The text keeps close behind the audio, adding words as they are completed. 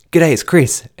G'day, it's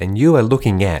Chris, and you are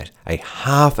looking at a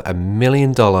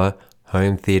 $500,000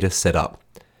 home theater setup.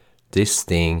 This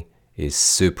thing is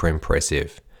super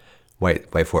impressive.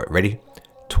 Wait for it. Ready?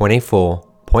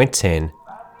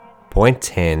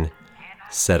 24.10.10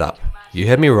 setup. You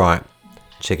heard me right.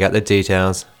 Check out the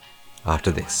details after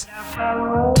this.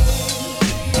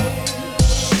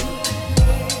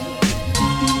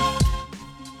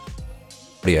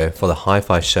 Audio for the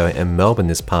Hi-Fi show in Melbourne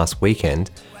this past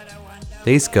weekend.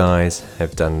 These guys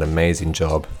have done an amazing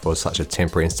job for such a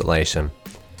temporary installation.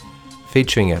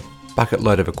 Featuring a bucket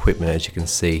load of equipment, as you can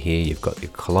see here. You've got your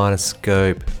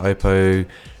kaleidoscope, Oppo,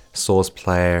 source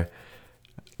player,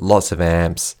 lots of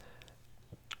amps,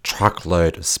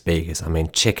 truckload of speakers. I mean,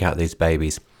 check out these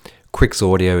babies. Quix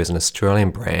Audio is an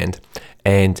Australian brand,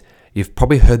 and you've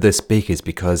probably heard their speakers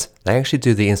because they actually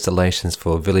do the installations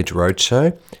for Village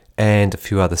Roadshow and a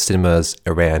few other cinemas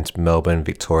around Melbourne,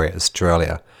 Victoria,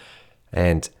 Australia.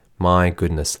 And my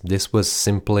goodness, this was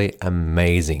simply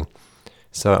amazing.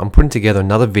 So I'm putting together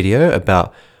another video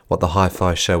about what the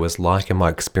Hi-Fi show was like and my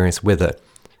experience with it.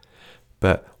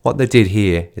 But what they did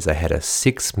here is they had a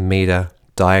 6-meter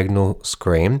diagonal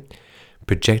screen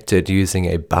projected using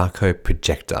a barcode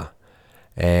projector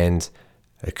and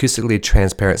acoustically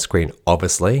transparent screen,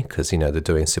 obviously, because they're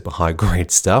doing super high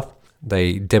grade stuff.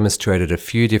 They demonstrated a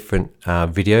few different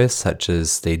videos, such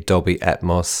as the Dolby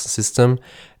Atmos system,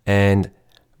 and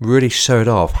really showed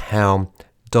off how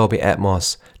Dolby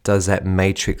Atmos does that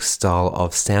matrix style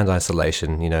of sound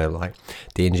isolation. Like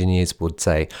the engineers would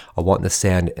say, I want the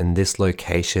sound in this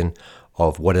location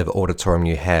of whatever auditorium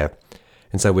you have.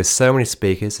 And so with so many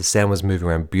speakers, the sound was moving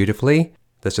around beautifully.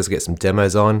 Let's just get some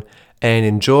demos on and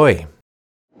enjoy.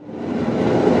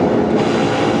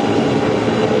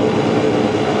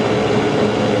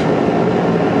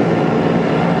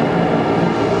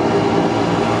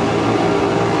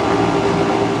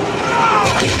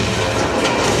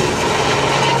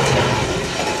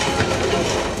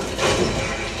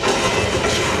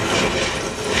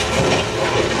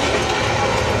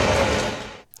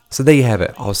 So there you have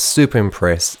it. I was super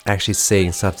impressed actually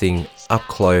seeing something up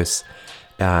close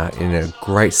in a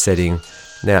great setting.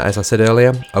 Now, as I said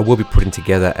earlier, I will be putting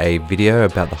together a video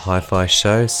about the Hi-Fi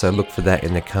show, so look for that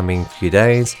in the coming few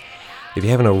days. If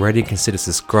you haven't already, consider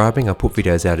subscribing. I put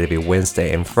videos out every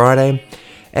Wednesday and Friday.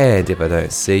 And if I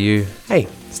don't see you, hey,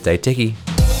 stay techie.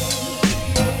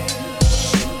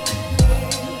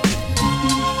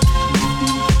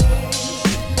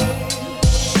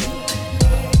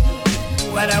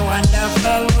 What a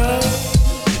wonderful world.